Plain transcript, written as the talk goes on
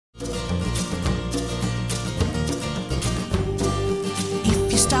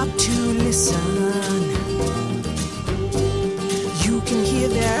to listen. You can hear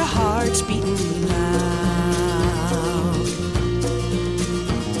their hearts beating loud.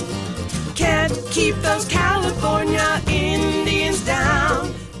 Can't keep those California Indians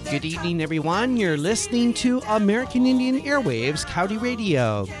down. Good evening, everyone. You're listening to American Indian Airwaves County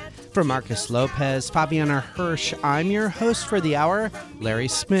Radio. For Marcus Lopez, Fabiana Hirsch, I'm your host for the hour, Larry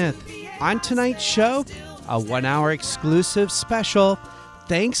Smith. On tonight's show, a 1-hour exclusive special,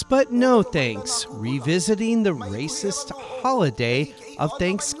 Thanks But No Thanks, revisiting the racist holiday of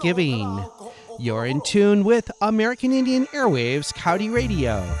Thanksgiving. You're in tune with American Indian Airwaves County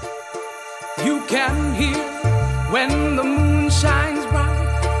Radio. You can hear when the moon shines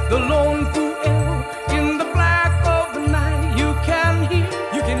bright, the lone fool in the black of the night. You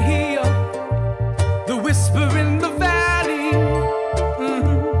can hear the whisper in the valley.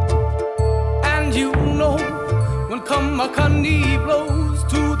 And you know when Kamakani blows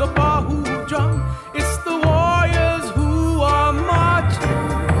to the Bahu drum, it's the warriors who are marching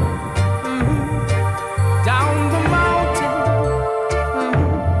down the mountain.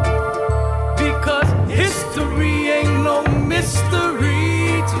 Because history ain't no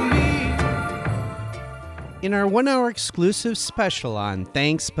mystery to me. In our 1-hour exclusive special on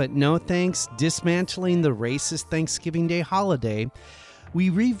Thanks But No Thanks, dismantling the racist Thanksgiving Day holiday, we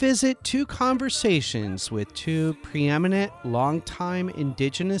revisit two conversations with two preeminent longtime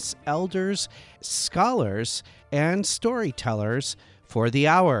Indigenous elders, scholars, and storytellers for the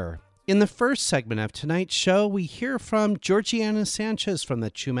hour. In the first segment of tonight's show, we hear from Georgiana Sanchez from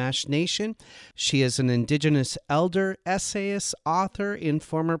the Chumash Nation. She is an Indigenous elder, essayist, author, and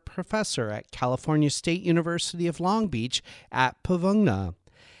former professor at California State University of Long Beach at Pavungna.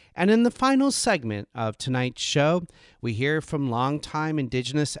 And in the final segment of tonight's show, we hear from longtime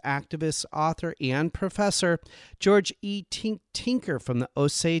Indigenous activist, author, and professor George E. Tinker from the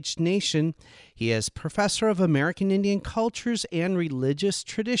Osage Nation. He is professor of American Indian cultures and religious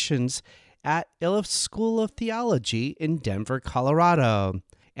traditions at Iliff School of Theology in Denver, Colorado.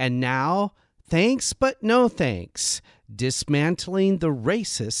 And now, Thanks But No Thanks, dismantling the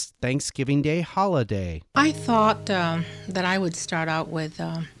racist Thanksgiving Day holiday. I thought that I would start out with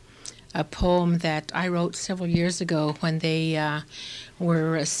a poem that I wrote several years ago when they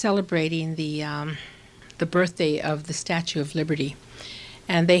were celebrating the birthday of the Statue of Liberty.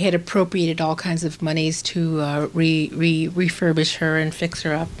 And they had appropriated all kinds of monies to refurbish her and fix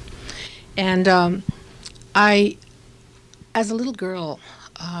her up. And I, as a little girl,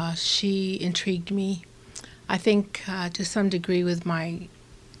 she intrigued me. I think to some degree with my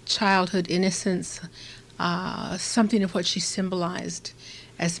childhood innocence, something of what she symbolized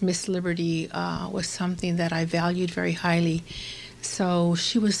as Miss Liberty was something that I valued very highly. So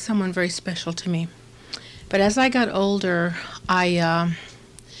she was someone very special to me. But as I got older, I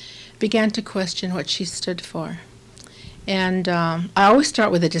began to question what she stood for. And I always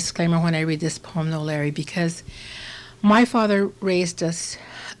start with a disclaimer when I read this poem, though, Larry, because my father raised us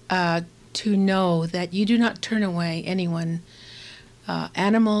to know that you do not turn away anyone,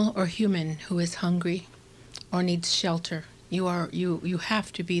 animal or human, who is hungry or needs shelter. You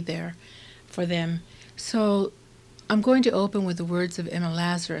have to be there for them. So I'm going to open with the words of Emma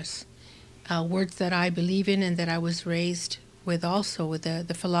Lazarus, words that I believe in and that I was raised with also, with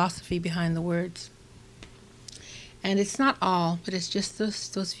the philosophy behind the words. And it's not all, but it's just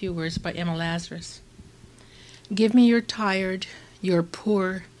those few words by Emma Lazarus. Give me your tired, your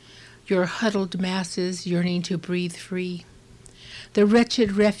poor, your huddled masses yearning to breathe free. The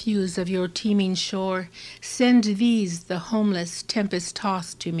wretched refuse of your teeming shore, send these, the homeless,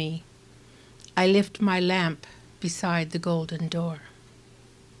 tempest-tossed, to me. I lift my lamp beside the golden door.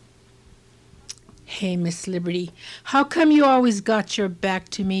 Hey, Miss Liberty, how come you always got your back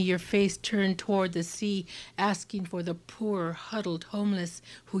to me, your face turned toward the sea, asking for the poor, huddled homeless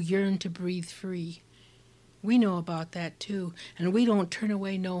who yearn to breathe free? We know about that, too, and we don't turn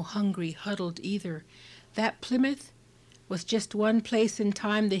away no hungry, huddled either. That Plymouth was just one place in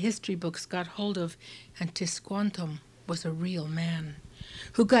time the history books got hold of, and Tisquantum was a real man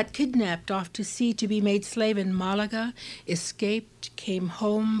who got kidnapped off to sea to be made slave in Malaga, escaped, came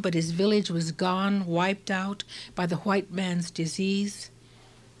home, but his village was gone, wiped out by the white man's disease.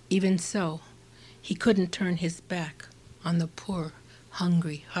 Even so, he couldn't turn his back on the poor,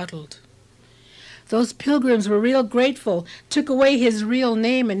 hungry, huddled. Those pilgrims were real grateful, took away his real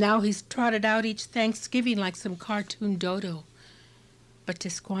name, and now he's trotted out each Thanksgiving like some cartoon dodo. But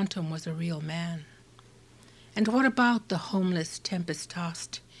Tisquantum was a real man. And what about the homeless,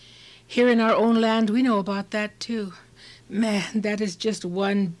 tempest-tossed? Here in our own land, we know about that too. Man, that is just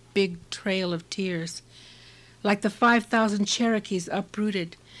one big trail of tears. Like the 5,000 Cherokees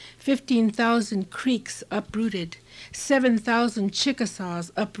uprooted, 15,000 Creeks uprooted, 7,000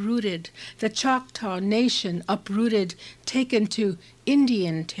 Chickasaws uprooted, the Choctaw Nation uprooted, taken to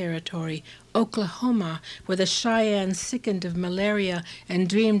Indian Territory, Oklahoma, where the Cheyennes sickened of malaria and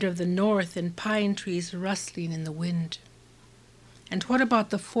dreamed of the North and pine trees rustling in the wind. And what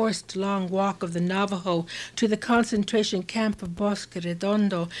about the forced long walk of the Navajo to the concentration camp of Bosque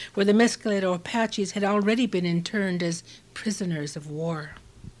Redondo, where the Mescalero Apaches had already been interned as prisoners of war?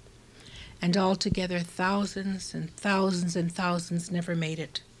 And altogether thousands and thousands and thousands never made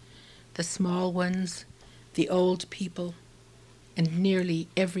it. The small ones, the old people, and nearly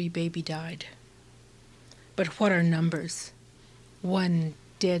every baby died. But what are numbers? One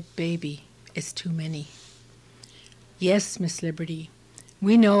dead baby is too many. Yes, Miss Liberty,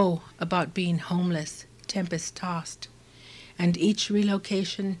 we know about being homeless, tempest-tossed, and each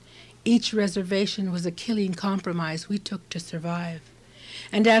relocation, each reservation was a killing compromise we took to survive.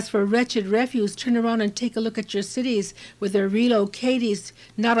 And as for wretched refuse, turn around and take a look at your cities with their relocatees,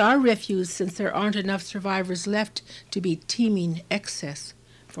 not our refuse, since there aren't enough survivors left to be teeming excess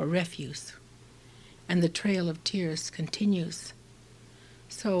for refuse. And the trail of tears continues.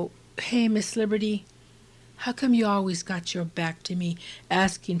 So, hey, Miss Liberty, how come you always got your back to me,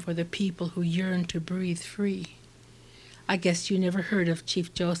 asking for the people who yearn to breathe free? I guess you never heard of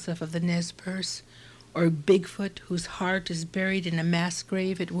Chief Joseph of the Nez Perce, or Bigfoot, whose heart is buried in a mass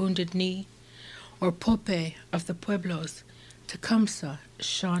grave at Wounded Knee, or Pope of the Pueblos, Tecumseh,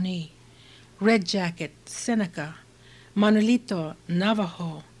 Shawnee, Red Jacket, Seneca, Manuelito,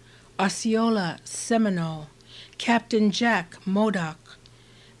 Navajo, Osceola, Seminole, Captain Jack, Modoc,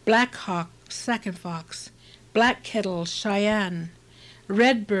 Black Hawk, Second Fox, Black Kettle, Cheyenne,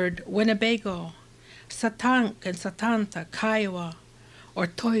 Redbird, Winnebago, Satank and Satanta, Kiowa, or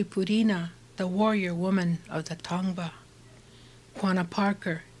Toi Purina, the warrior woman of the Tongva, Juana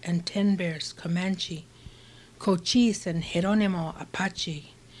Parker and Ten Bears, Comanche, Cochise and Geronimo,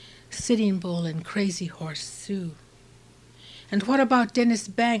 Apache, Sitting Bull and Crazy Horse, Sioux. And what about Dennis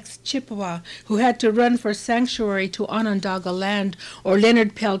Banks, Chippewa, who had to run for sanctuary to Onondaga land, or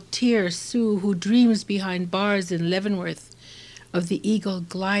Leonard Peltier, Sioux, who dreams behind bars in Leavenworth of the eagle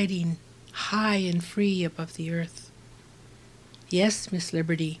gliding high and free above the earth? Yes, Miss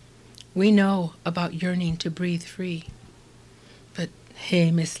Liberty, we know about yearning to breathe free. But hey,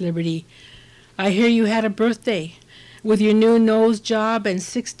 Miss Liberty, I hear you had a birthday. With your new nose job and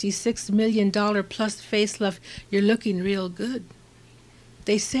 $66 million plus facelift, you're looking real good.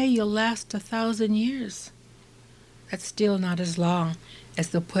 They say you'll last 1,000 years. That's still not as long as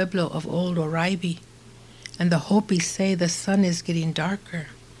the Pueblo of old Oraibi. And the Hopis say the sun is getting darker.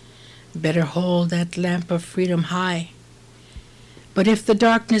 Better hold that lamp of freedom high. But if the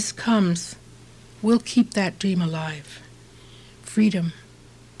darkness comes, we'll keep that dream alive. Freedom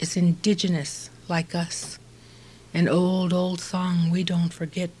is indigenous like us. An old, old song we don't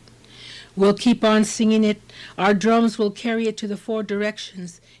forget. We'll keep on singing it. Our drums will carry it to the four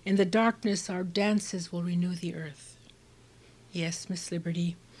directions. In the darkness, our dances will renew the earth. Yes, Miss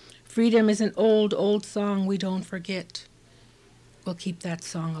Liberty, freedom is an old, old song we don't forget. We'll keep that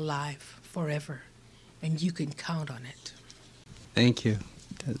song alive forever, and you can count on it. Thank you.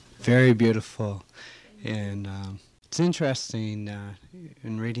 Very beautiful. And it's interesting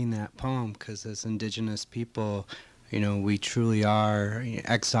in reading that poem, because as Indigenous people, we truly are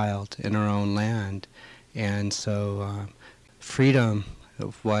exiled in our own land. And so freedom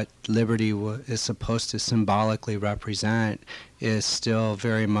of what liberty is supposed to symbolically represent is still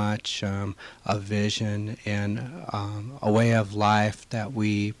very much a vision and a way of life that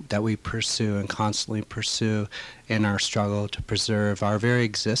we pursue and constantly pursue in our struggle to preserve our very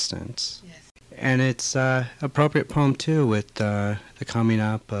existence. Yes. And it's an appropriate poem, too, with the coming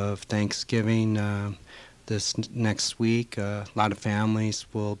up of Thanksgiving this next week. A lot of families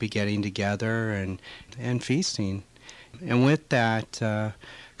will be getting together and feasting. And with that,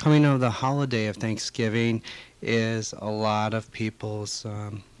 coming of the holiday of Thanksgiving is a lot of people's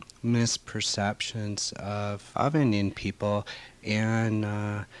misperceptions of Indian people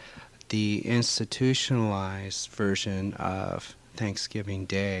and the institutionalized version of Thanksgiving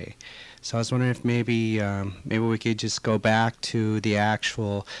Day. So I was wondering if maybe we could just go back to the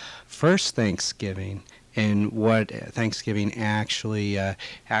actual first Thanksgiving and what Thanksgiving actually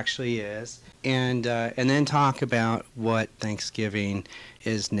is, and then talk about what Thanksgiving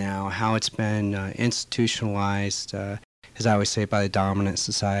is now, how it's been institutionalized, as I always say, by the dominant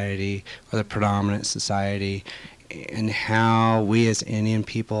society or the predominant society, and how we as Indian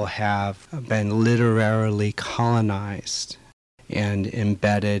people have been literally colonized and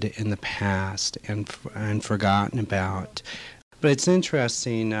embedded in the past and forgotten about. But it's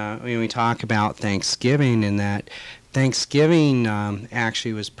interesting when we talk about Thanksgiving, in that Thanksgiving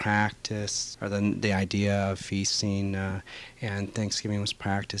actually was practiced, or the idea of feasting, and Thanksgiving was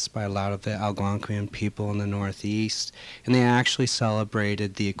practiced by a lot of the Algonquian people in the Northeast, and they actually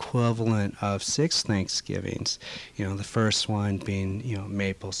celebrated the equivalent of 6 Thanksgivings. The first one being,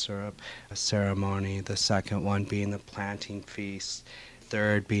 maple syrup ceremony, the second one being the planting feast,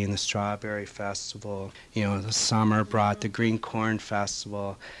 third being the strawberry festival. The summer brought the green corn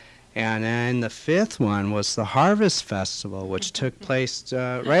festival. And then the 5th one was the Harvest Festival, which took place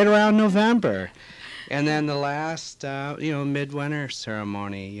right around November. And then the last, midwinter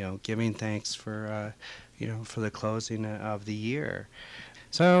ceremony, giving thanks for the closing of the year.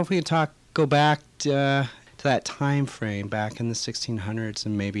 So if we go back to that time frame back in the 1600s,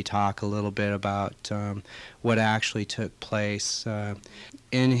 and maybe talk a little bit about what actually took place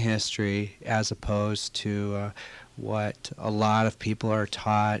in history, as opposed to what a lot of people are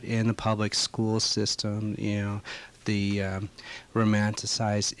taught in the public school system, the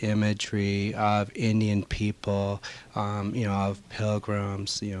romanticized imagery of Indian people, of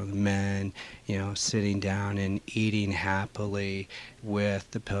pilgrims, the men, sitting down and eating happily with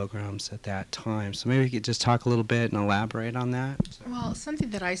the pilgrims at that time. So maybe you could just talk a little bit and elaborate on that. Well,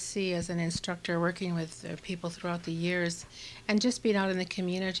 something that I see as an instructor working with people throughout the years, and just being out in the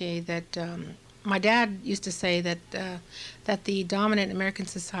community, that my dad used to say that that the dominant American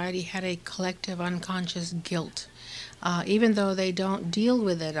society had a collective unconscious guilt, even though they don't deal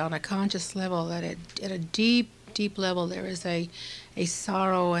with it on a conscious level. That at a deep level there is a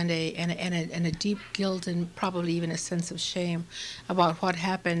sorrow and a deep guilt, and probably even a sense of shame about what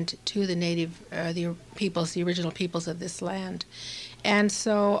happened to the native the original peoples of this land. And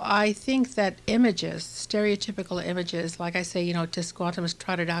so I think that images, stereotypical images, like I say, Tisquantum is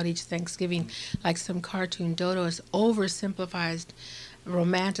trotted out each Thanksgiving like some cartoon dodos, oversimplified,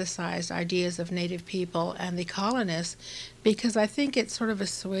 romanticized ideas of Native people and the colonists, because I think it sort of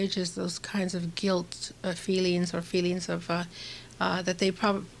assuages those kinds of guilt feelings, or feelings of that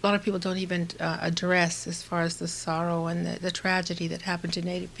a lot of people don't even address, as far as the sorrow and the tragedy that happened to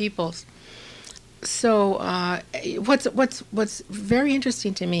Native peoples. So what's very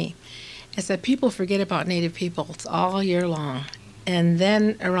interesting to me is that people forget about Native peoples all year long. And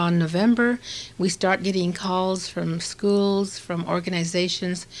then around November, we start getting calls from schools, from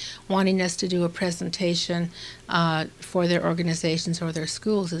organizations, wanting us to do a presentation for their organizations or their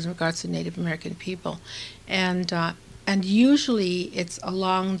schools in regards to Native American people. And usually it's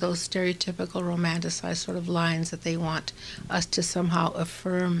along those stereotypical, romanticized sort of lines that they want us to somehow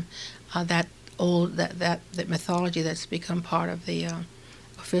affirm that mythology that's become part of the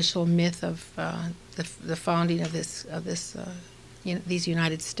official myth of the founding of these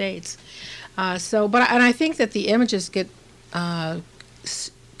United States. And I think that the images get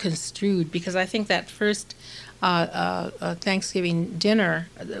construed, because I think that first Thanksgiving dinner,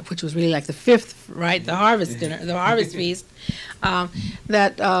 which was really like the 5th, right, the harvest dinner, the harvest feast,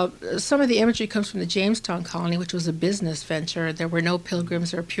 that some of the imagery comes from the Jamestown colony, which was a business venture. There were no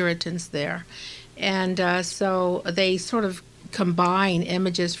pilgrims or Puritans there. And so they sort of combine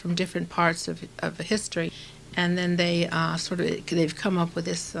images from different parts of history, and then they've come up with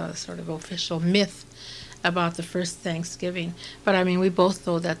this sort of official myth about the first Thanksgiving. But I mean, we both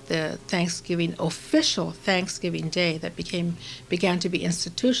know that the official Thanksgiving Day that began to be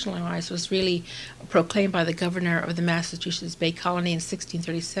institutionalized was really proclaimed by the governor of the Massachusetts Bay Colony in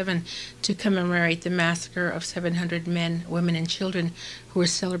 1637 to commemorate the massacre of 700 men, women, and children who were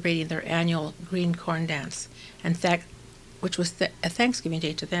celebrating their annual green corn dance, and which was a Thanksgiving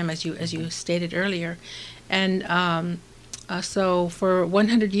Day to them, as you stated earlier. And so for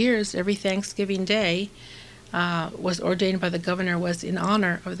 100 years, every Thanksgiving Day was ordained by the governor was in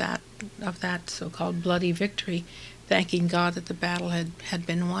honor of that so-called bloody victory, thanking God that the battle had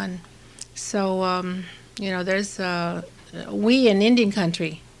been won. So there's we in Indian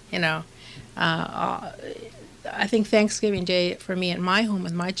country, I think Thanksgiving Day for me at my home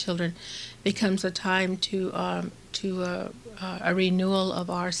with my children becomes a time to a renewal of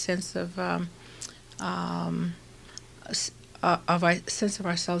our sense of our sense of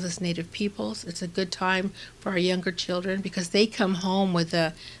ourselves as Native peoples. It's a good time for our younger children, because they come home with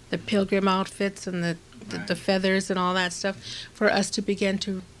the pilgrim outfits and the feathers and all that stuff, for us to begin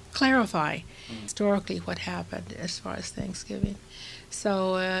to clarify historically what happened as far as Thanksgiving.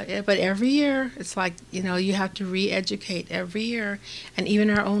 So, but every year, it's like, you have to re-educate every year. And even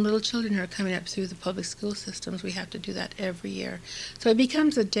our own little children who are coming up through the public school systems, we have to do that every year. So it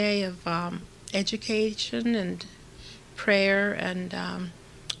becomes a day of education and prayer and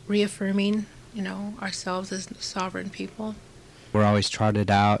reaffirming, ourselves as sovereign people. We're always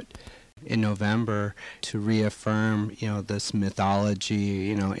trotted out in November to reaffirm, this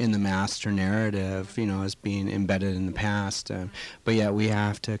mythology, in the master narrative, as being embedded in the past. But yet we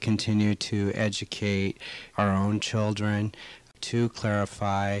have to continue to educate our own children to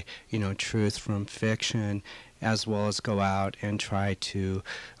clarify, truth from fiction, as well as go out and try to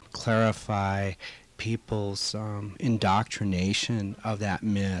clarify people's indoctrination of that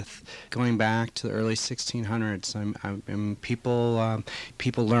myth. Going back to the early 1600s,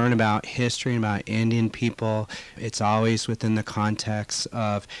 people learn about history and about Indian people. It's always within the context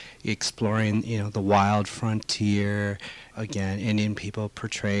of exploring, the wild frontier. Again, Indian people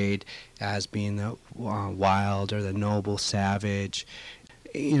portrayed as being the wild or the noble savage.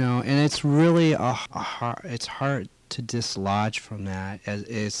 And it's really it's hard to dislodge from that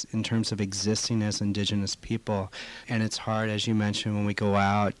is in terms of existing as indigenous people. And it's hard, as you mentioned, when we go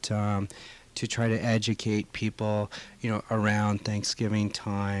out to try to educate people, around Thanksgiving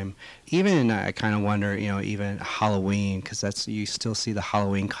time. Even I kind of wonder, even Halloween, because you still see the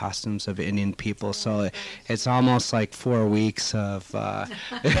Halloween costumes of Indian people. So it's almost like 4 weeks of for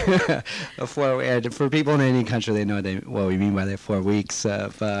people in any country, they know what we mean by the 4 weeks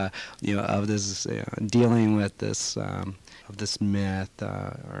of of this dealing with this of this myth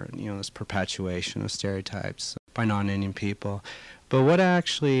or this perpetuation of stereotypes by non-Indian people. But what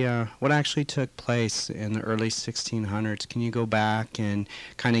actually took place in the early 1600s? Can you go back and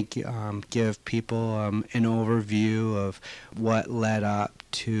kind of give people an overview of what led up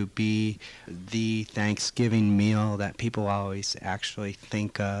to be the Thanksgiving meal that people always actually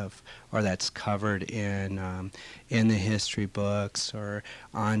think of, or that's covered in the history books or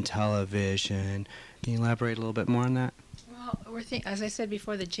on television? Can you elaborate a little bit more on that? Well, as I said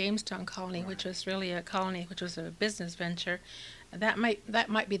before, the Jamestown colony, which was really a colony, which was a business venture, that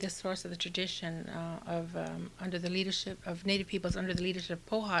might be the source of the tradition of under the leadership of Native peoples, under the leadership of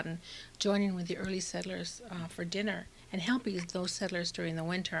Powhatan, joining with the early settlers for dinner and helping those settlers during the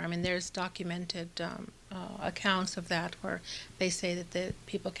winter. I mean, there's documented accounts of that where they say that the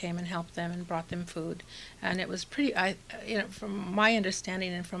people came and helped them and brought them food, and it was pretty. From my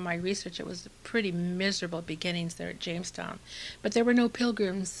understanding and from my research, it was pretty miserable beginnings there at Jamestown. But there were no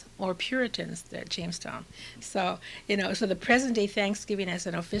Pilgrims or Puritans at Jamestown, so so the present-day Thanksgiving as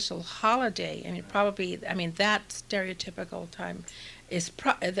an official holiday. That stereotypical time is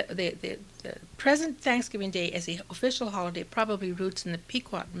the present Thanksgiving Day as the official holiday probably roots in the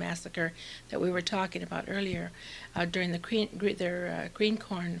Pequot massacre that we were talking about earlier during their Green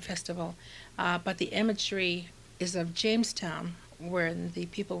Corn Festival. But the imagery is of Jamestown, where the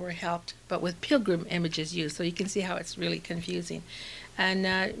people were helped, but with pilgrim images used. So you can see how it's really confusing. And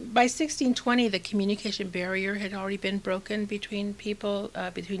by 1620, the communication barrier had already been broken between people,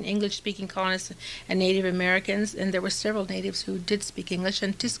 between English-speaking colonists and Native Americans, and there were several natives who did speak English.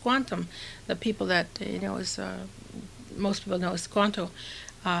 And Tisquantum, the people that most people know as Squanto,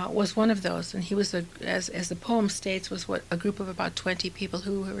 was one of those. And he was, as the poem states, was a group of about 20 people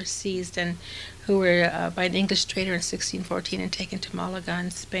who were seized and who were by an English trader in 1614 and taken to Malaga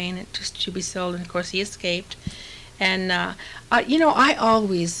in Spain to be sold. And of course, he escaped. And, I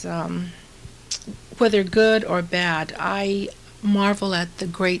always, whether good or bad, I marvel at the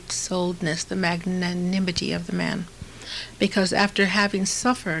great souledness, the magnanimity of the man. Because after having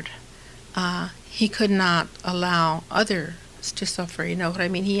suffered, he could not allow others to suffer, you know what I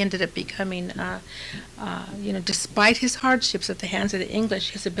mean? He ended up becoming, despite his hardships at the hands of the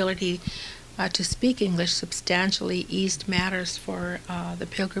English, his ability to speak English substantially eased matters for the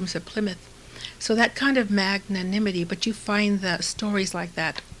Pilgrims of Plymouth. So that kind of magnanimity, but you find the stories like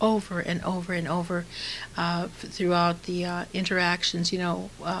that over and over and over throughout the interactions,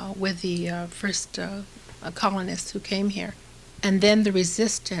 with the first colonists who came here. And then the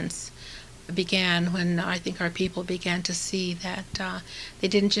resistance began when I think our people began to see that they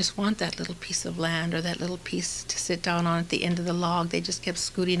didn't just want that little piece of land or that little piece to sit down on at the end of the log. They just kept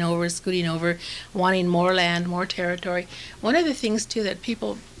scooting over, wanting more land, more territory. One of the things, too, that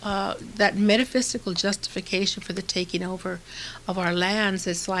people, that metaphysical justification for the taking over of our lands,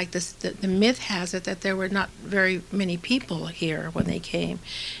 it's like this, the myth has it that there were not very many people here when they came.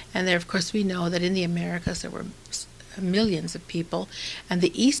 And there, of course, we know that in the Americas there were millions of people, and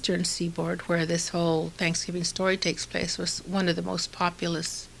the eastern seaboard, where this whole Thanksgiving story takes place, was one of the most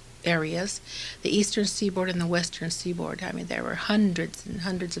populous areas. The eastern seaboard and the western seaboard, I mean, there were hundreds and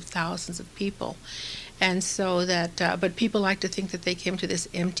hundreds of thousands of people. And so that, but people like to think that they came to this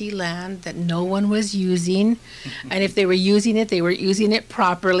empty land that no one was using, and if they were using it, they were using it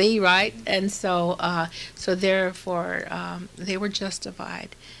properly, right? And so therefore, they were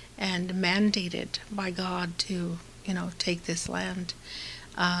justified and mandated by God to take this land.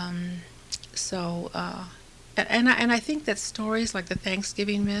 And I think that stories like the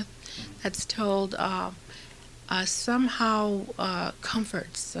Thanksgiving myth that's told somehow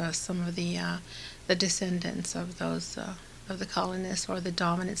comforts some of the descendants of those of the colonists or the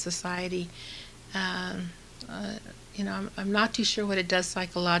dominant society. I'm not too sure what it does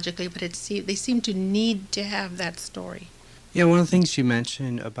psychologically, but they seem to need to have that story. Yeah, one of the things you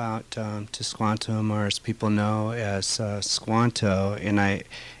mentioned about Tisquantum, or as people know as Squanto, and I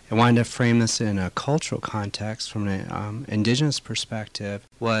wanted to frame this in a cultural context from an indigenous perspective,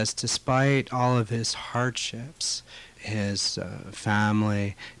 was despite all of his hardships, his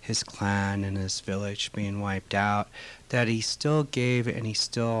family, his clan, and his village being wiped out, that he still gave and he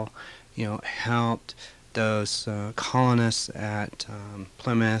still, helped those colonists at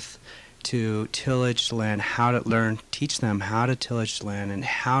Plymouth to tillage land, teach them how to tillage land and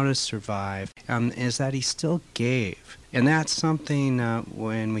how to survive, is that he still gave. And that's something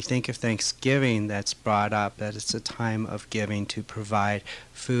when we think of Thanksgiving that's brought up, that it's a time of giving to provide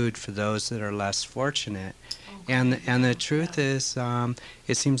food for those that are less fortunate. And the truth is,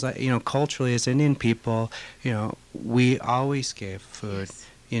 it seems like, culturally as Indian people, we always gave food. Yes.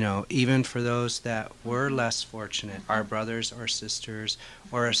 Even for those that were less fortunate, our brothers or sisters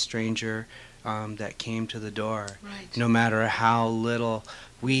or a stranger that came to the door. Right. No matter how little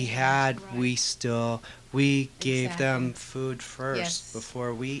we had, Right. we gave Exactly. them food first Yes.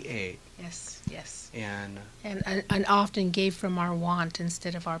 before we ate. Yes. And And often gave from our want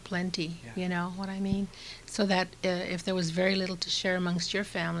instead of our plenty. Yeah. You know what I mean? So that if there was very little to share amongst your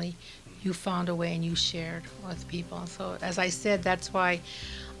family, you found a way and you shared with people. So as I said, that's why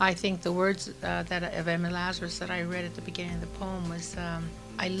I think the words of Emily Lazarus that I read at the beginning of the poem was,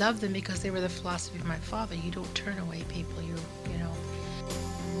 I love them because they were the philosophy of my father. You don't turn away people, you know.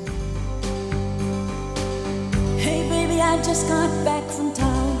 Hey baby, I just got back from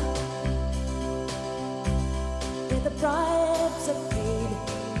town, where the bribes are paid,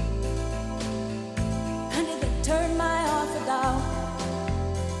 and if they turn my offer down,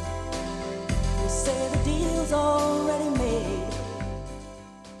 they say the deal's already made.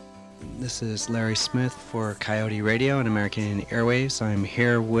 this is Larry Smith for Coyote Radio and American Indian Airwaves. I'm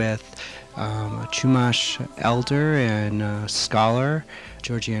here with a Chumash elder and scholar,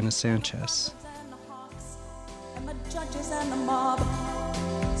 Georgiana Sanchez. And the hawks and the judges and the mob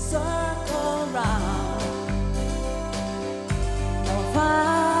circle round. Now if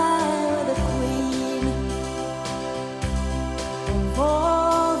I were the queen of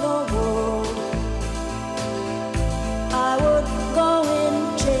all the world, I would go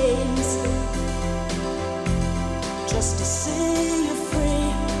in chains just to see you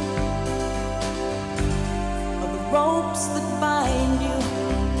free of the ropes that bind you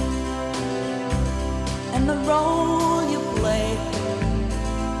and the role you play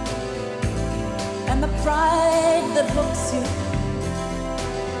and the pride that hooks you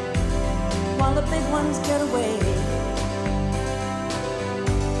while the big ones get away.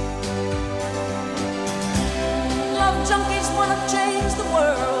 Love junkies wanna change the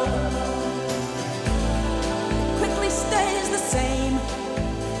world, it quickly stays the same,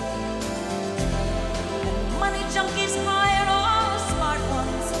 and money junkies hire all the smart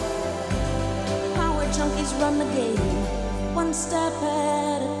ones. Power junkies run the game, one step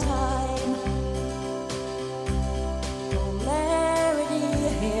at a time. Polarity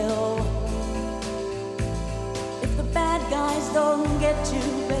Hill. If the bad guys don't get you,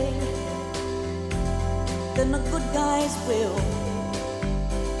 babe, then the good guys will.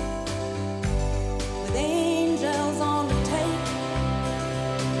 With angels on the tape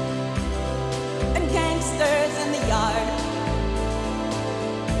and gangsters in the yard.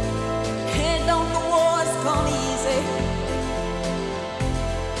 Hey, don't the wars come easy?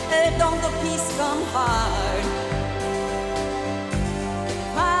 Hey, don't the peace come hard?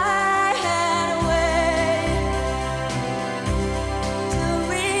 If I had a way to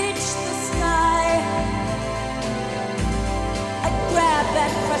reach the sky, I'd grab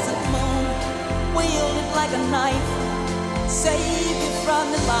that crescent moon, wield it like a knife, save you from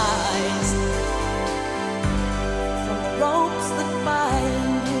the lies, from the ropes that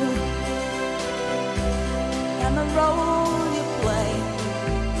bind you and the role you play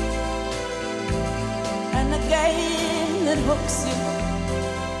and the game that hooks you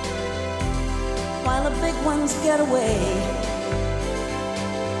while the big ones get away.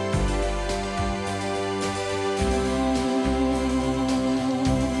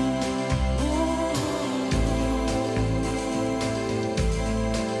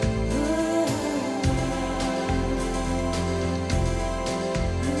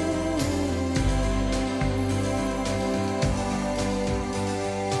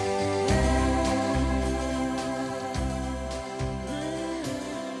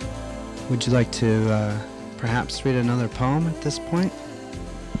 Would you like to perhaps read another poem at this point?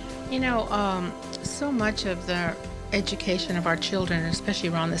 You know, so much of the education of our children, especially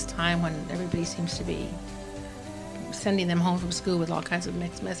around this time when everybody seems to be sending them home from school with all kinds of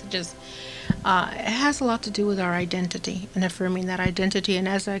mixed messages, it has a lot to do with our identity and affirming that identity. And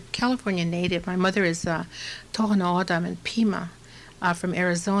as a California native, my mother is Tohono O'odham and Pima from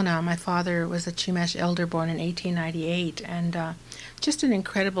Arizona. My father was a Chumash elder born in 1898, and just an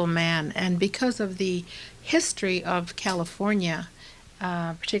incredible man. And because of the history of California,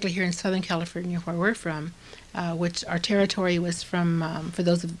 particularly here in Southern California, where we're from, which our territory was from, for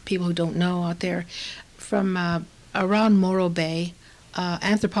those of people who don't know out there, from around Morro Bay.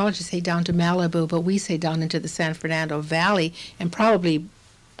 Anthropologists say down to Malibu, but we say down into the San Fernando Valley and probably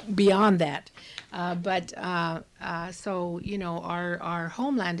beyond that. So, you know, our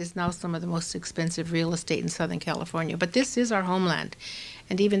homeland is now some of the most expensive real estate in Southern California. But this is our homeland.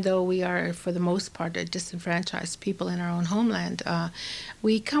 And even though we are, for the most part, a disenfranchised people in our own homeland,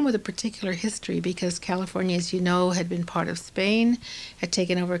 we come with a particular history because California, as you know, had been part of Spain, had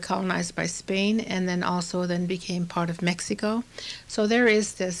taken over, colonized by Spain, and then also then became part of Mexico. So there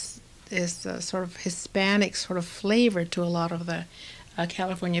is this sort of Hispanic sort of flavor to a lot of the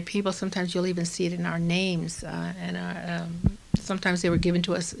California people. Sometimes you'll even see it in our names, and sometimes they were given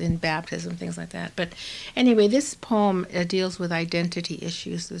to us in baptism, things like that. But anyway, this poem deals with identity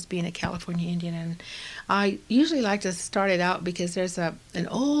issues as being a California Indian, and I usually like to start it out because there's an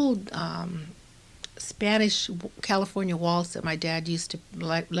old Spanish California waltz that my dad used to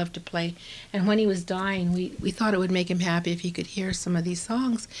love to play, and when he was dying, we thought it would make him happy if he could hear some of these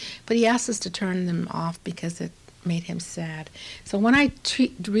songs, but he asked us to turn them off because it made him sad. So when I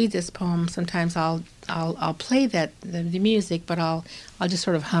read this poem, sometimes I'll play the music, but I'll just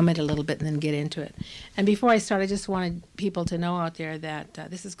sort of hum it a little bit and then get into it. And before I start, I just wanted people to know out there that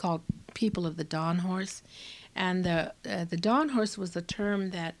this is called People of the Dawn Horse, and the Dawn Horse was a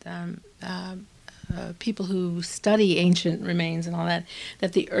term that people who study ancient remains and all that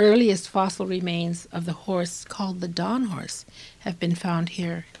the earliest fossil remains of the horse called the Dawn Horse have been found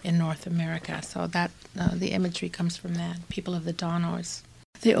here in North America. So that the imagery comes from that, People of the Dawn Horse.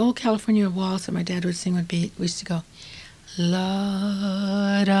 The old California waltz that my dad would sing we used to go,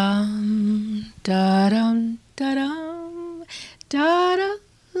 la-dum, da-dum, da-dum, da-da,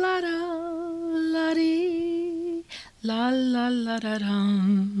 la-da, la-dee, la la la da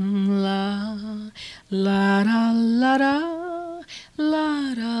dum, la la da la da,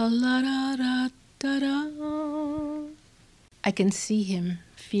 la da la da da da da. I can see him,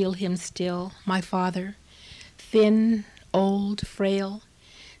 feel him still, my father, thin, old, frail,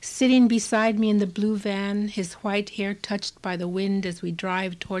 sitting beside me in the blue van, his white hair touched by the wind as we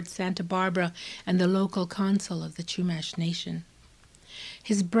drive towards Santa Barbara and the local council of the Chumash Nation.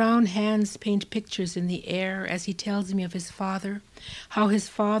 His brown hands paint pictures in the air as he tells me of his father, how his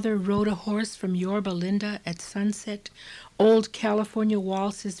father rode a horse from Yorba Linda at sunset, old California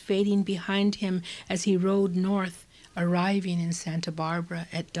waltzes fading behind him as he rode north, arriving in Santa Barbara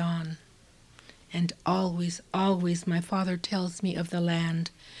at dawn. And always, always my father tells me of the land,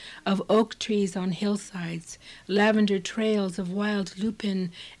 of oak trees on hillsides, lavender trails of wild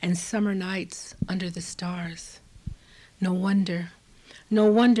lupin, and summer nights under the stars. No wonder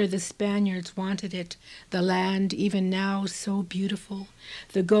the Spaniards wanted it, the land even now so beautiful,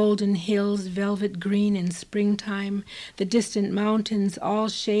 the golden hills velvet green in springtime, the distant mountains all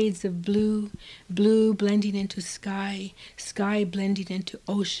shades of blue, blue blending into sky, sky blending into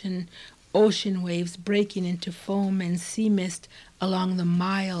ocean, ocean waves breaking into foam and sea mist along the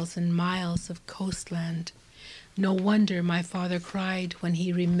miles and miles of coastland. No wonder my father cried when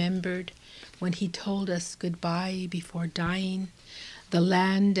he remembered, when he told us goodbye before dying, the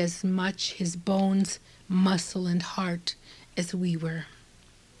land as much his bones, muscle, and heart as we were.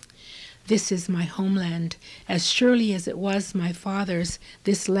 This is my homeland, as surely as it was my father's,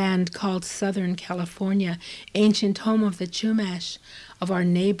 this land called Southern California, ancient home of the Chumash, of our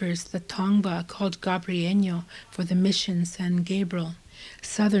neighbors, the Tongva, called Gabriello for the mission San Gabriel.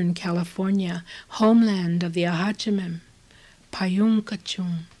 Southern California, homeland of the Ahachimem,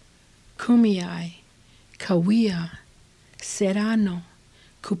 Payuncachum, Kumeyaay, Cahuilla, Serrano,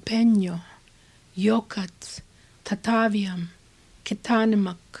 Cupeño, Yokuts, Tataviam,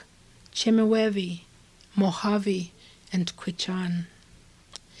 Kitanimak, Chemehuevi, Mojave, and Quechan.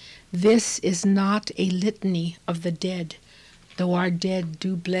 This is not a litany of the dead, though our dead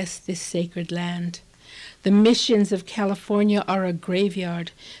do bless this sacred land. The missions of California are a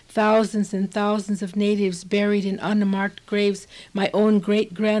graveyard, thousands and thousands of natives buried in unmarked graves, my own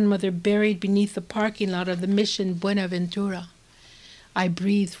great-grandmother buried beneath the parking lot of the mission Buenaventura. I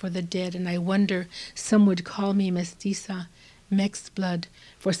breathe for the dead, and I wonder some would call me mestiza, mixed blood,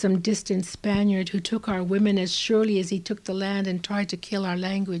 for some distant Spaniard who took our women as surely as he took the land and tried to kill our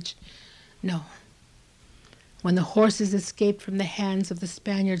language. No. When the horses escaped from the hands of the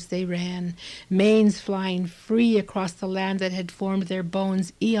Spaniards, they ran, manes flying free across the land that had formed their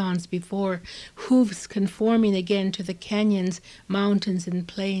bones eons before, hooves conforming again to the canyons, mountains, and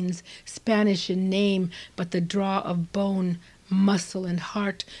plains, Spanish in name, but the draw of bone, muscle, and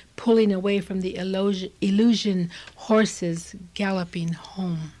heart pulling away from the illusion, horses galloping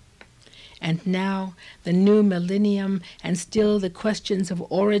home. And now the new millennium, and still the questions of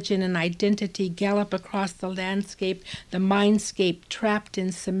origin and identity gallop across the landscape, the mindscape trapped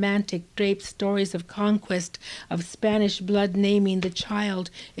in semantic draped stories of conquest, of Spanish blood naming the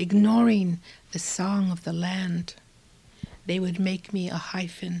child, ignoring the song of the land. They would make me a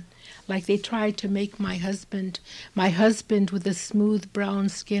hyphen, like they tried to make my husband with the smooth brown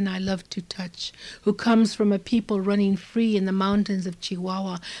skin I love to touch, who comes from a people running free in the mountains of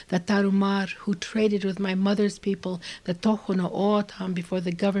Chihuahua, the Tarumar, who traded with my mother's people, the Tohono O'odham, before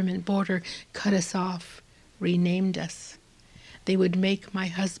the government border cut us off, renamed us. They would make my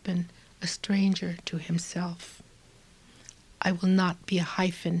husband a stranger to himself. I will not be a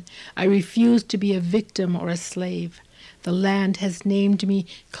hyphen. I refuse to be a victim or a slave. The land has named me,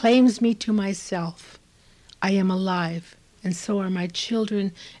 claims me to myself. I am alive, and so are my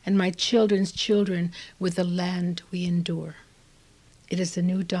children and my children's children with the land we endure. It is a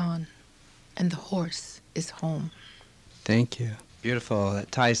new dawn, and the horse is home. Thank you. Beautiful.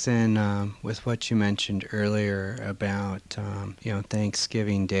 That ties in with what you mentioned earlier about,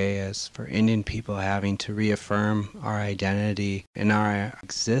 Thanksgiving Day as for Indian people having to reaffirm our identity and our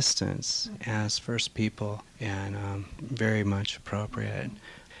existence as First People, and very much appropriate.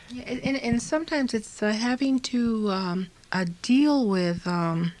 Yeah, and sometimes it's having to deal with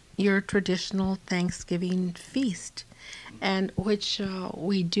your traditional Thanksgiving feast, and which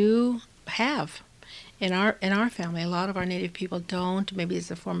we do have. In our family, a lot of our Native people don't. Maybe it's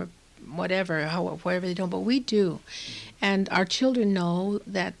a form of whatever they don't, but we do. And our children know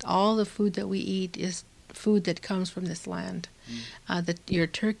that all the food that we eat is food that comes from this land. Your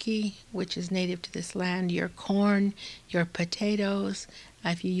turkey, which is native to this land, your corn, your potatoes,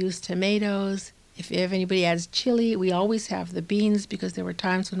 if you use tomatoes, if anybody adds chili, we always have the beans, because there were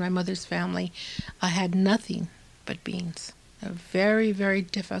times when my mother's family had nothing but beans. A very, very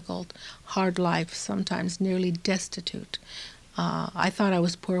difficult, hard life, sometimes nearly destitute. I thought I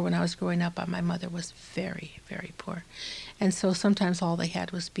was poor when I was growing up, but my mother was very, very poor. And so sometimes all they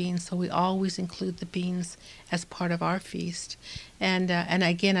had was beans, so we always include the beans as part of our feast. And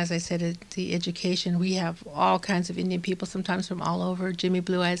again, as I said, the education, we have all kinds of Indian people, sometimes from all over. Jimmy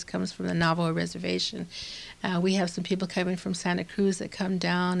Blue Eyes comes from the Navajo Reservation. We have some people coming from Santa Cruz that come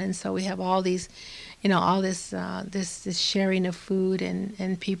down, and so we have all these, all this sharing of food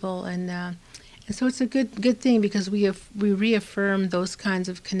and people, and so it's a good thing, because we reaffirm those kinds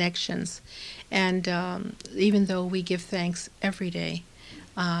of connections, and even though we give thanks every day,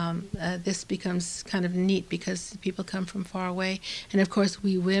 this becomes kind of neat because people come from far away, and of course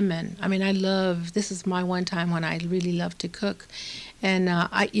we women. I mean, this is my one time when I really love to cook, and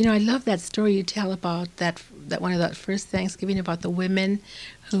I love that story you tell about that one of the first Thanksgiving about the women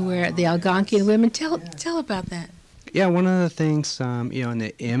who were the Algonquian women. Tell about that. Yeah, one of the things, in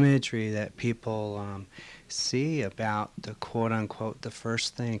the imagery that people see about the quote-unquote the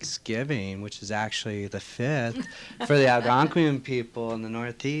first Thanksgiving, which is actually the fifth for the Algonquian people in the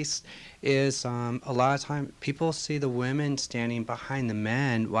Northeast, is a lot of time people see the women standing behind the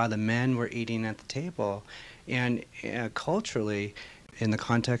men while the men were eating at the table. And culturally, in the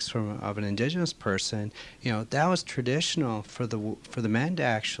context of an indigenous person, that was traditional for the men to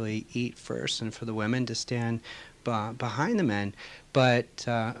actually eat first and for the women to stand behind the men. But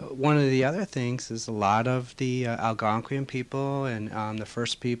one of the other things is a lot of the Algonquian people and the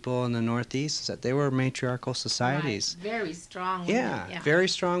first people in the Northeast is that they were matriarchal societies. Right. Very strong women. Yeah, very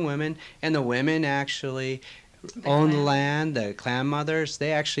strong women. And the women actually owned the land. The clan mothers,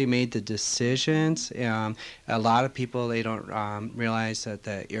 they actually made the decisions. A lot of people, they don't realize that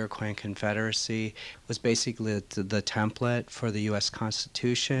the Iroquois Confederacy was basically the template for the U.S.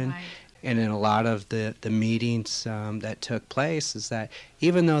 Constitution. Right. And in a lot of the meetings that took place is that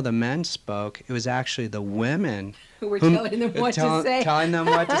even though the men spoke, it was actually the women who were telling them what to say. Telling them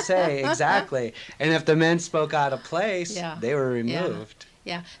what to say, exactly. And if the men spoke out of place, they were removed.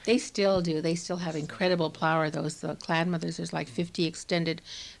 Yeah, they still do. They still have incredible power. Those clan mothers. There's like 50 extended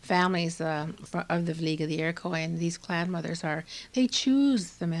families of the League of the Iroquois, and these clan mothers they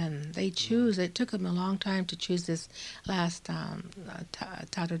choose the men. They choose. It took them a long time to choose this last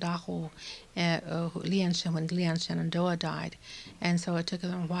Tatodaho, when Leon Shenandoah died, and so it took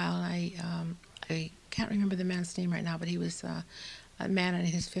them a while. And I can't remember the man's name right now, but he was a man in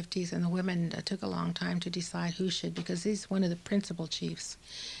his 50s, and the women took a long time to decide who should, because he's one of the principal chiefs.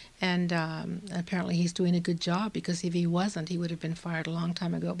 And apparently he's doing a good job, because if he wasn't, he would have been fired a long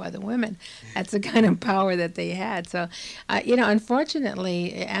time ago by the women. That's the kind of power that they had. So,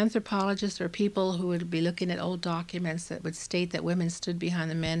 unfortunately, anthropologists or people who would be looking at old documents that would state that women stood behind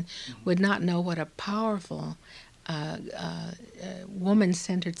the men would not know what a powerful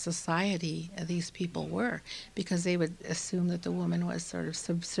woman-centered society these people were, because they would assume that the woman was sort of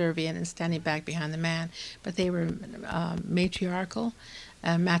subservient and standing back behind the man. But they were matriarchal,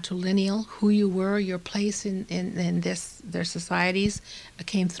 matrilineal. Who you were, your place in their societies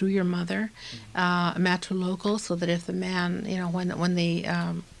came through your mother. Matrilocal, so that if the man,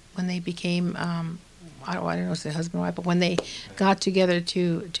 when they became I don't know if it's a husband or wife, but when they got together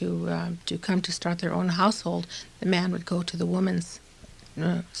to come to start their own household, the man would go to the woman's,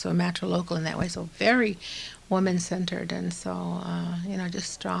 so matrilocal in that way. So very woman-centered, and so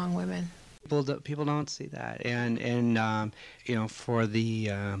just strong women. People don't see that, and for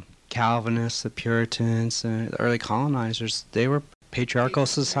the Calvinists, the Puritans, the early colonizers, they were patriarchal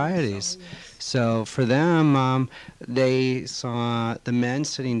societies. So for them, they saw the men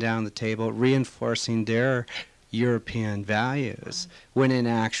sitting down at the table reinforcing their European values, when in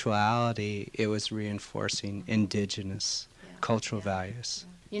actuality it was reinforcing indigenous cultural values.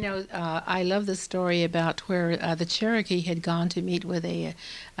 I love the story about where the Cherokee had gone to meet with a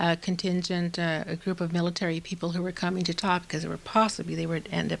contingent, a group of military people who were coming to talk, because they would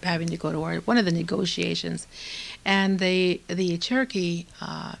end up having to go to war, one of the negotiations. And the Cherokee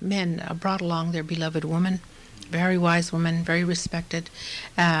men brought along their beloved woman, very wise woman, very respected,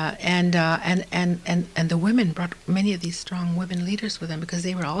 and the women brought many of these strong women leaders with them, because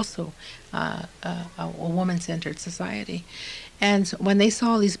they were also a woman-centered society. And when they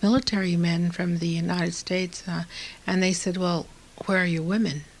saw these military men from the United States, and they said, "Well, where are your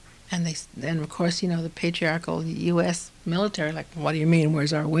women?" And of course, the patriarchal U.S. military, like, "What do you mean?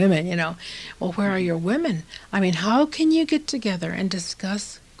 Where's our women?" Well, where are your women? I mean, how can you get together and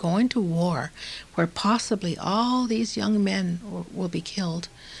discuss going to war, where possibly all these young men will be killed?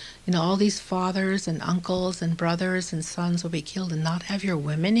 All these fathers and uncles and brothers and sons will be killed, and not have your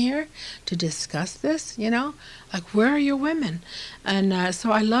women here to discuss this, Like, where are your women? And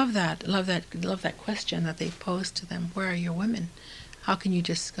so I love that question that they posed to them. Where are your women? How can you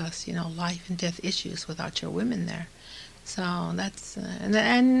discuss, life and death issues without your women there? So that's,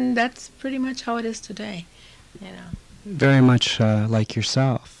 and that's pretty much how it is today, Very much like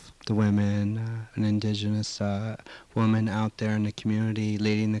yourself. The women, an indigenous woman out there in the community,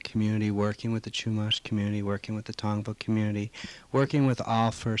 leading the community, working with the Chumash community, working with the Tongva community, working with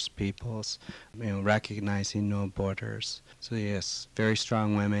all First Peoples, recognizing no borders. So yes, very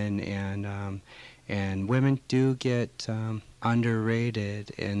strong women, and women do get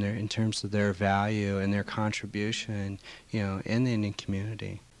underrated in terms of their value and their contribution, in the Indian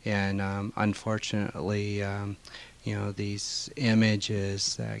community. And unfortunately, these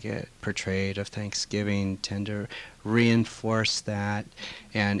images that get portrayed of Thanksgiving tend to reinforce that.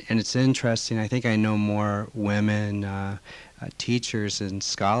 And it's interesting. I think I know more women teachers and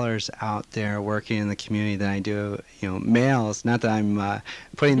scholars out there working in the community than I do, males. Not that I'm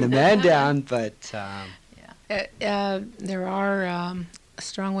putting the men down, but... there are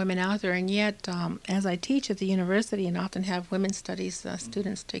strong women out there, and yet as I teach at the university and often have women's studies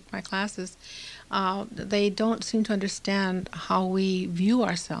students take my classes, they don't seem to understand how we view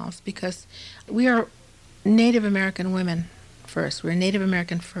ourselves, because we are Native American women first. We're Native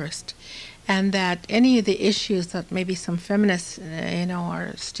American first. And that any of the issues that maybe some feminists,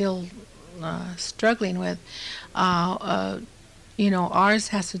 are still struggling with, ours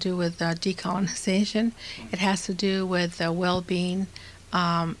has to do with decolonization. It has to do with well-being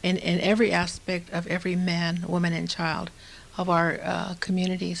in every aspect of every man, woman, and child of our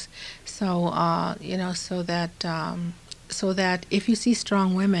communities. So, so that if you see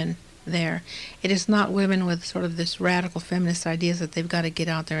strong women there, it is not women with sort of this radical feminist ideas that they've got to get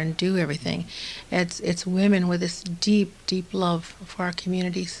out there and do everything. It's women with this deep, deep love for our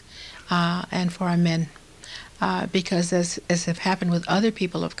communities and for our men. because as have happened with other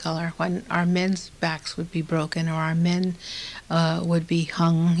people of color, when our men's backs would be broken or our men would be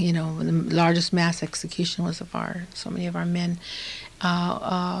hung, you know, the largest mass execution was of so many of our men.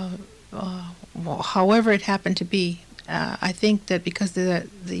 However it happened to be, I think that because the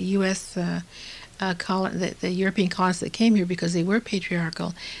U.S. The European colonists that came here, because they were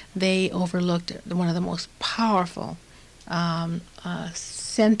patriarchal, they overlooked one of the most powerful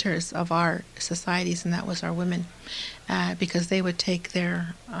centers of our societies, and that was our women, because they would take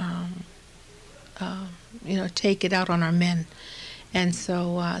their, take it out on our men, and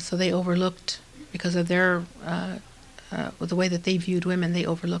so they overlooked, because of their the way that they viewed women, they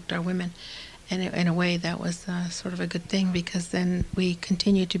overlooked our women. And in a way, that was sort of a good thing, because then we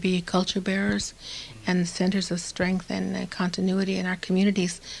continue to be culture bearers and centers of strength and continuity in our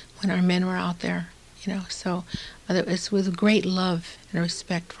communities when our men were out there, you know. So it's with great love and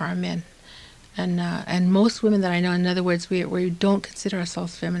respect for our men. And most women that I know, in other words, we don't consider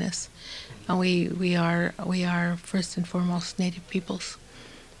ourselves feminists. And we are first and foremost Native peoples,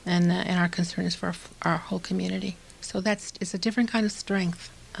 and our concern is for our whole community. So it's a different kind of strength,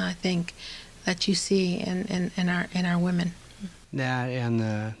 I think, that you see in our women. That and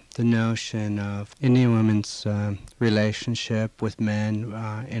the notion of Indian women's relationship with men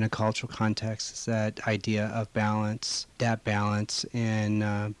in a cultural context is that idea of balance, that balance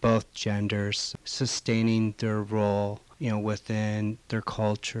in both genders, sustaining their role, you know, within their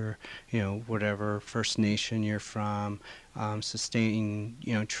culture, you know, whatever First Nation you're from, sustaining,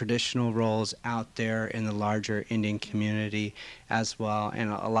 you know, traditional roles out there in the larger Indian community as well.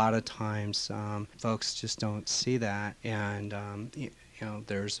 And a lot of times folks just don't see that, and you know,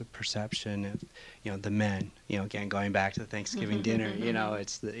 there's a perception of, you know, the men, you know, again, going back to the Thanksgiving dinner, you know,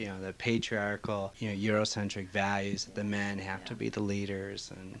 it's the, you know, the patriarchal, you know, Eurocentric values that the men have to be the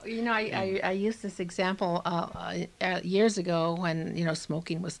leaders. And you know, I used this example years ago when, you know,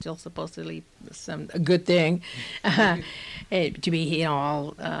 smoking was still supposedly a good thing to be, you know,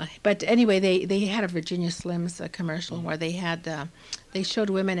 all. But anyway, they had a Virginia Slims commercial where they had. They showed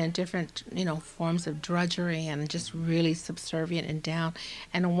women in different, you know, forms of drudgery and just really subservient and down.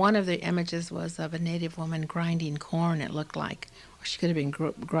 And one of the images was of a Native woman grinding corn, it looked like. Or she could have been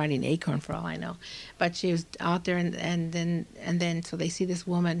grinding acorn for all I know. But she was out there, and then so they see this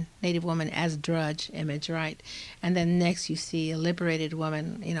woman, Native woman, as drudge image, right? And then next you see a liberated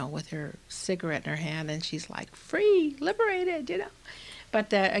woman, you know, with her cigarette in her hand, and she's like, free, liberated, you know.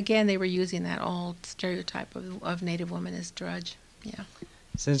 But again, they were using that old stereotype of Native woman as drudge. Yeah.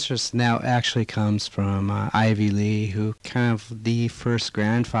 It's interesting. That actually comes from Ivy Lee, who kind of the first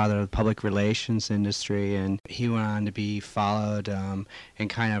grandfather of the public relations industry, and he went on to be followed and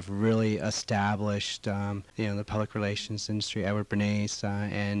kind of really established, you know, the public relations industry. Edward Bernays,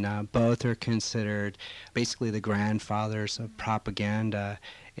 and both are considered basically the grandfathers of propaganda.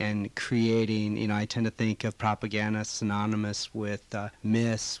 And creating, you know, I tend to think of propaganda synonymous with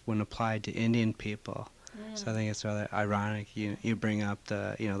myths when applied to Indian people. So I think it's rather ironic you bring up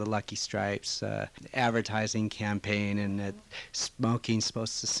the, you know, the Lucky Stripes advertising campaign, and that smoking's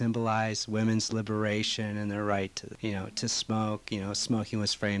supposed to symbolize women's liberation and their right to, you know, to smoke. You know, smoking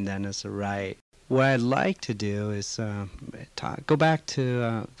was framed then as a right. What I'd like to do is go back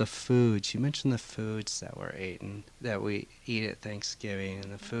to the foods. You mentioned the foods that that we eat at Thanksgiving,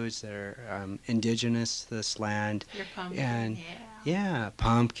 and the foods that are indigenous to this land. Your pumpkin, and yeah,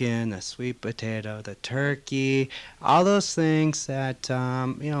 pumpkin, the sweet potato, the turkey, all those things that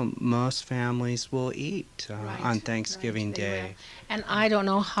you know, most families will eat on Thanksgiving Day. Will. And I don't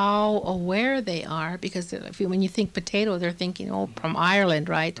know how aware they are, because when you think potato, they're thinking, oh, from Ireland,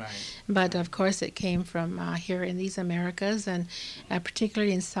 right? But of course, it came from here in these Americas, and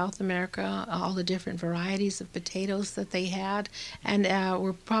particularly in South America, all the different varieties of potatoes that they had, and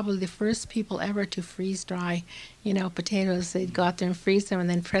were probably the first people ever to freeze dry, you know, potatoes. They'd go out there and freeze them, and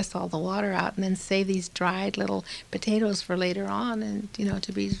then press all the water out, and then save these dried little potatoes for later on, and, you know,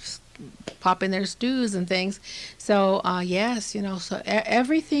 to be pop in their stews and things. So yes, you know, so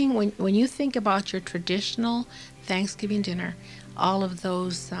everything, when you think about your traditional Thanksgiving dinner, all of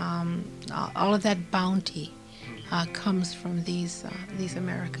those, all of that bounty comes from these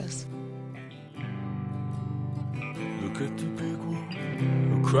Americas. Look at the big wall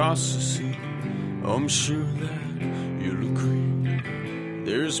across the sea. I'm sure that you'll agree.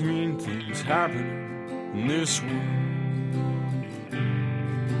 There's mean things happening in this world.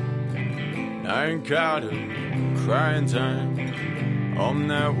 I ain't got a crying time. I'm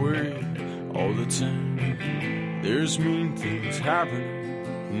not worried all the time. There's mean things happening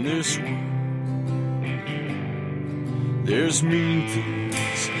in this world. There's mean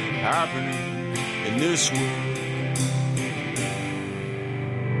things happening in this world.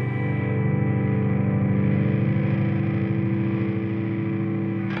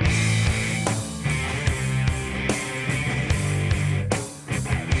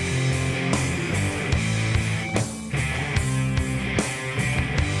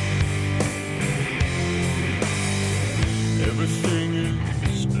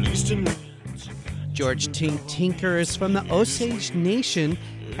 distant lands. George Tink Tinker is from the Osage Nation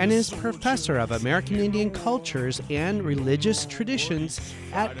and is professor of American Indian cultures and religious traditions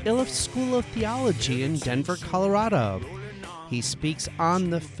at Iliff School of Theology in Denver, Colorado. He speaks on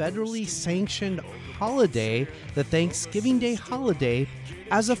the federally sanctioned holiday, the Thanksgiving Day holiday,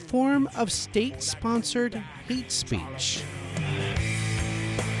 as a form of state-sponsored hate speech.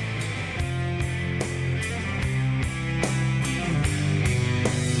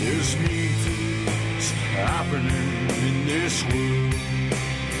 There's mean things happening in this world.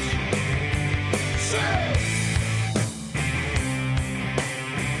 Say!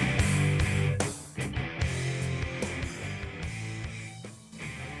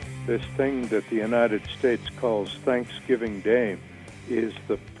 This thing that the United States calls Thanksgiving Day is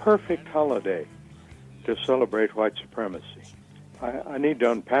the perfect holiday to celebrate white supremacy. I need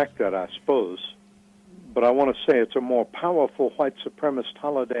to unpack that, I suppose, but I want to say it's a more powerful white supremacist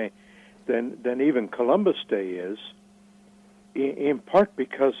holiday than even Columbus Day is, in part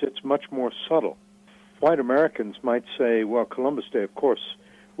because it's much more subtle. White Americans might say, well, Columbus Day, of course,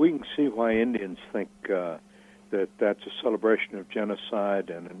 we can see why Indians think that that's a celebration of genocide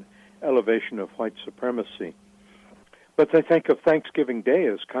and an elevation of white supremacy. But they think of Thanksgiving Day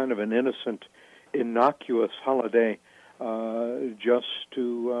as kind of an innocent, innocuous holiday just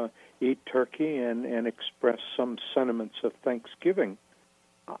to eat turkey and express some sentiments of Thanksgiving.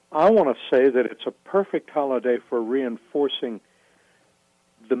 I want to say that it's a perfect holiday for reinforcing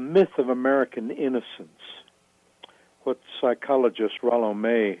the myth of American innocence, what psychologist Rollo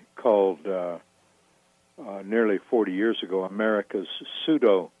May called nearly 40 years ago America's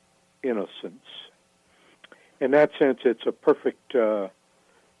pseudo-innocence. In that sense, it's a perfect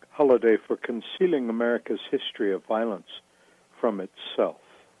holiday for concealing America's history of violence from itself.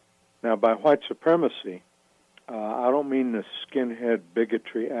 Now, by white supremacy, I don't mean the skinhead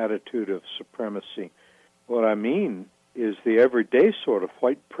bigotry attitude of supremacy. What I mean is the everyday sort of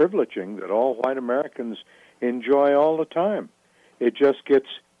white privileging that all white Americans enjoy all the time. It just gets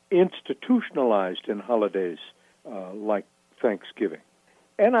institutionalized in holidays like Thanksgiving.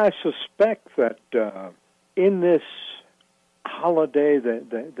 And I suspect that in this holiday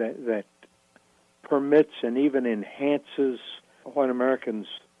that permits and even enhances white Americans'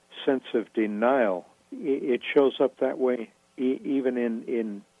 sense of denial, it shows up that way even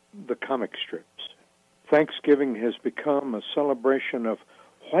in the comic strips. Thanksgiving has become a celebration of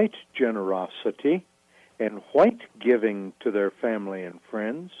white generosity and white giving to their family and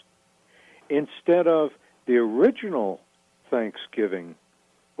friends, instead of the original Thanksgiving,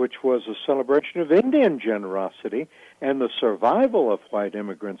 which was a celebration of Indian generosity and the survival of white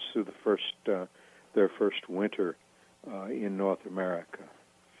immigrants through their first winter in North America.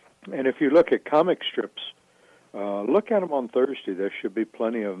 And if you look at comic strips, look at them on Thursday. There should be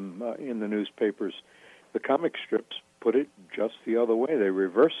plenty of them in the newspapers. The comic strips put it just the other way. They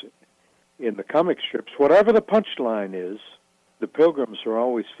reverse it. In the comic strips, whatever the punchline is, the Pilgrims are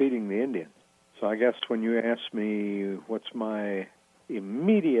always feeding the Indians. So I guess when you ask me what's my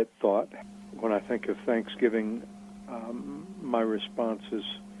immediate thought when I think of Thanksgiving, my response is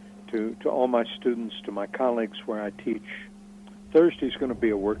to all my students, to my colleagues where I teach, Thursday's going to be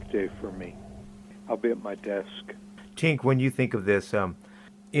a work day for me. I'll be at my desk. Tink, when you think of this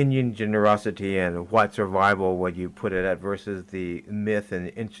Indian generosity and white survival, what you put it at, versus the myth and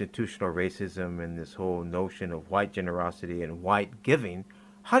institutional racism and this whole notion of white generosity and white giving,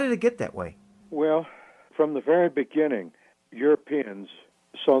 how did it get that way? Well, from the very beginning, Europeans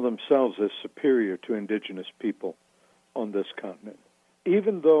saw themselves as superior to indigenous people on this continent.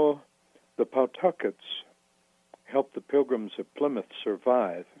 Even though the Pawtuckets helped the Pilgrims of Plymouth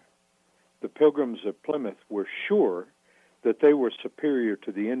survive, the Pilgrims of Plymouth were sure that they were superior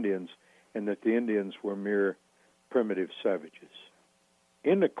to the Indians and that the Indians were mere primitive savages.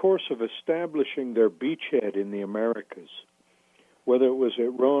 In the course of establishing their beachhead in the Americas, whether it was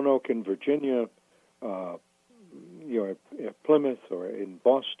at Roanoke in Virginia, at Plymouth or in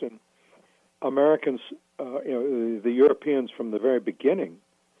Boston, Americans, the Europeans from the very beginning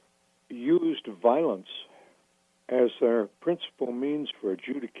used violence as their principal means for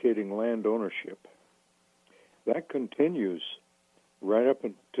adjudicating land ownership. That continues right up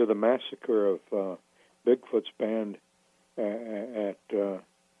to the massacre of Bigfoot's band at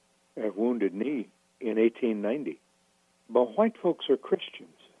Wounded Knee in 1890. But white folks are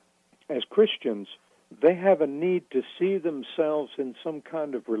Christians. As Christians, they have a need to see themselves in some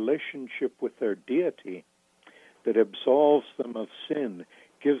kind of relationship with their deity that absolves them of sin,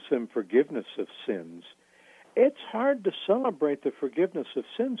 gives them forgiveness of sins, it's hard to celebrate the forgiveness of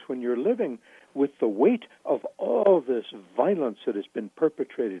sins when you're living with the weight of all this violence that has been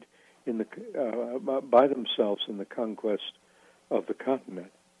perpetrated in by themselves in the conquest of the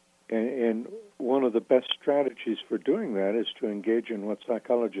continent. And one of the best strategies for doing that is to engage in what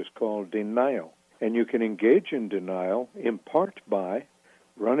psychologists call denial. And you can engage in denial in part by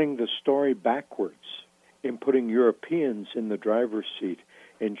running the story backwards, in putting Europeans in the driver's seat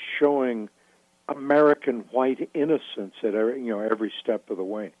and showing American white innocence at every step of the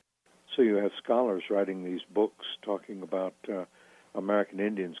way. So you have scholars writing these books talking about American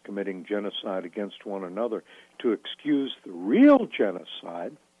Indians committing genocide against one another to excuse the real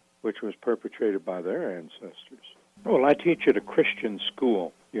genocide, which was perpetrated by their ancestors. Well, I teach at a Christian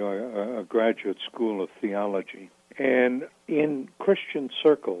school, a graduate school of theology. And in Christian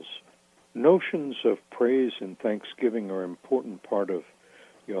circles, notions of praise and thanksgiving are an important part of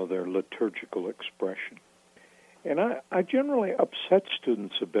their liturgical expression. And I generally upset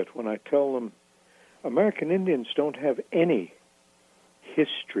students a bit when I tell them American Indians don't have any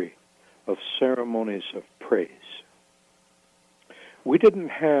history of ceremonies of praise. We didn't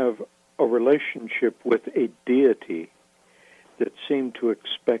have a relationship with a deity that seemed to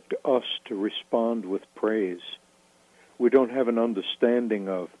expect us to respond with praise. We don't have an understanding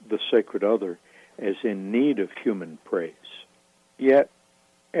of the sacred other as in need of human praise. Yet,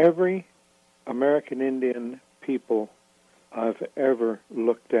 every American Indian people I've ever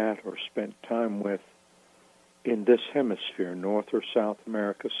looked at or spent time with in this hemisphere, North or South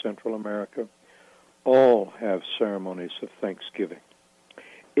America, Central America, all have ceremonies of thanksgiving.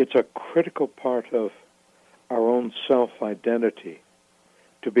 It's a critical part of our own self-identity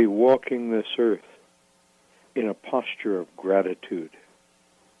to be walking this earth in a posture of gratitude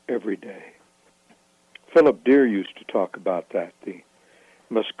every day. Philip Deere used to talk about that, the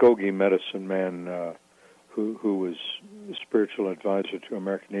Muskogee medicine man who was a spiritual advisor to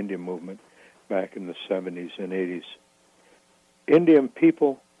American Indian movement back in the 70s and 80s. Indian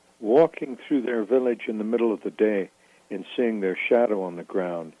people walking through their village in the middle of the day and seeing their shadow on the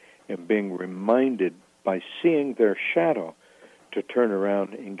ground and being reminded by seeing their shadow to turn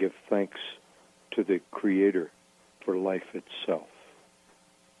around and give thanks to the Creator for life itself.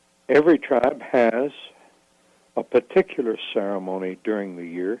 Every tribe has a particular ceremony during the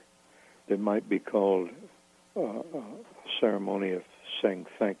year that might be called a ceremony of saying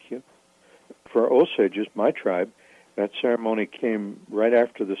thank you. For Osages, my tribe, that ceremony came right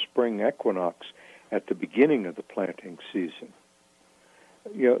after the spring equinox at the beginning of the planting season.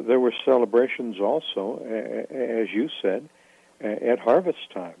 There were celebrations also, as you said, at harvest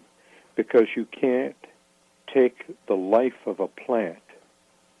time, because you can't take the life of a plant,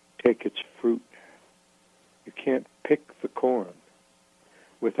 take its fruit. You can't pick the corn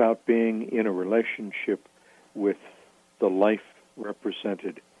without being in a relationship with the life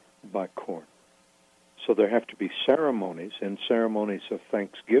represented by corn. So there have to be ceremonies and ceremonies of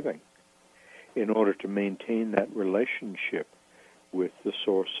thanksgiving in order to maintain that relationship with the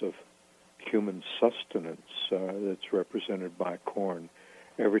source of human sustenance that's represented by corn.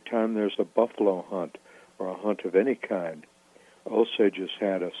 Every time there's a buffalo hunt or a hunt of any kind, Osages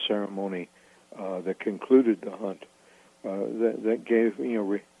had a ceremony that concluded the hunt that gave,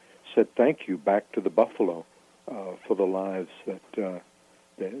 said thank you back to the buffalo for the lives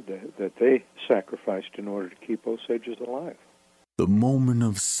that they sacrificed in order to keep Osages alive. The moment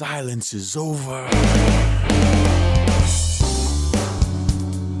of silence is over.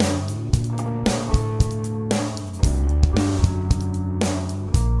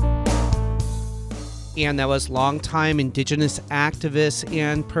 And that was longtime Indigenous activist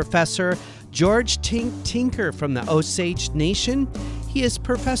and professor George Tinker from the Osage Nation. He is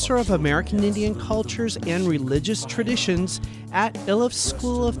professor of American Indian cultures and religious traditions at Iliff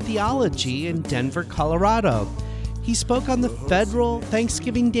School of Theology in Denver, Colorado. He spoke on the federal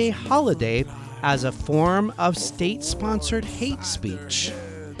Thanksgiving Day holiday as a form of state-sponsored hate speech.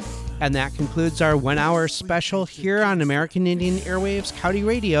 And that concludes our 1-hour special here on American Indian Airwaves County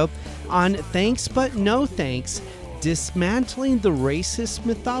Radio on Thanks But No Thanks, dismantling the racist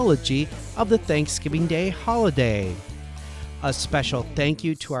mythology of the Thanksgiving Day holiday. A special thank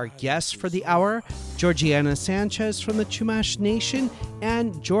you to our guests for the hour, Georgiana Sanchez from the Chumash Nation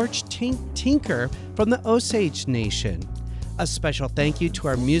and George Tinker from the Osage Nation. A special thank you to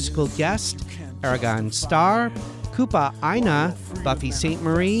our musical guest, Aragon Starr, Koopa Aina, Buffy St.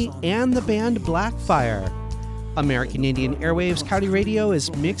 Marie, and the band Blackfire. American Indian Airwaves County Radio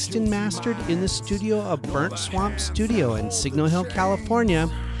is mixed and mastered in the studio of Burnt Swamp Studio in Signal Hill, California.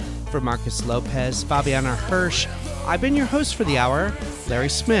 For Marcus Lopez, Fabiana Hirsch, I've been your host for the hour, Larry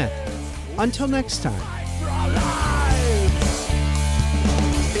Smith. Until next time.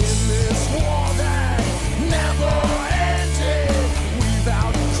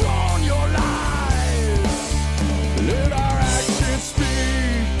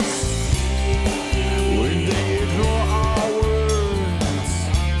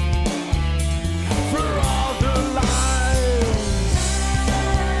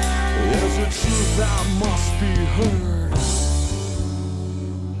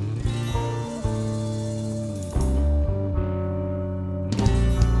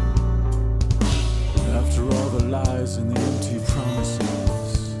 lies and the empty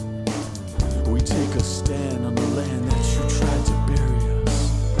promises. We take a stand on the land that you tried to bury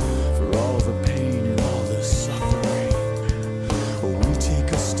us. For all the pain and all the suffering, we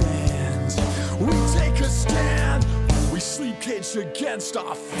take a stand. We take a stand. We sleep caged against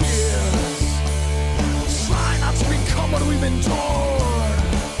our fears. Try not to become what we've endured.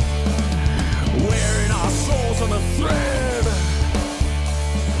 Wearing our souls on a thread.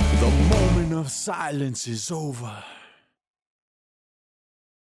 The moment of silence is over.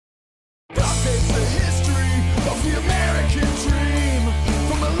 God paves the history of the American dream.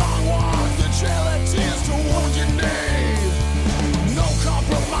 From the long walk, the trail of tears to wounded knee. No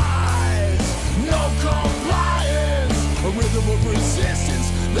compromise, no compliance. A rhythm of resistance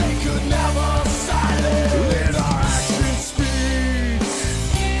they could never silence. Let our actions speak.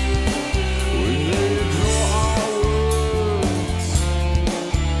 When they ignore our words.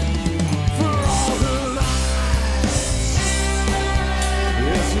 For all the lies.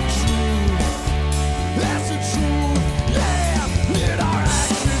 There's a truth. That's the truth. Yeah. Let our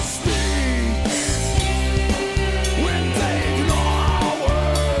actions speak. When they ignore our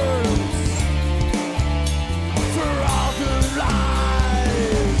words. For all the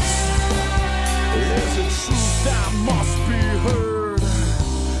lies. There's a truth that must be heard.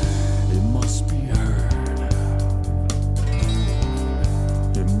 It must be heard.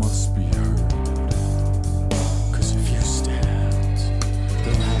 It must be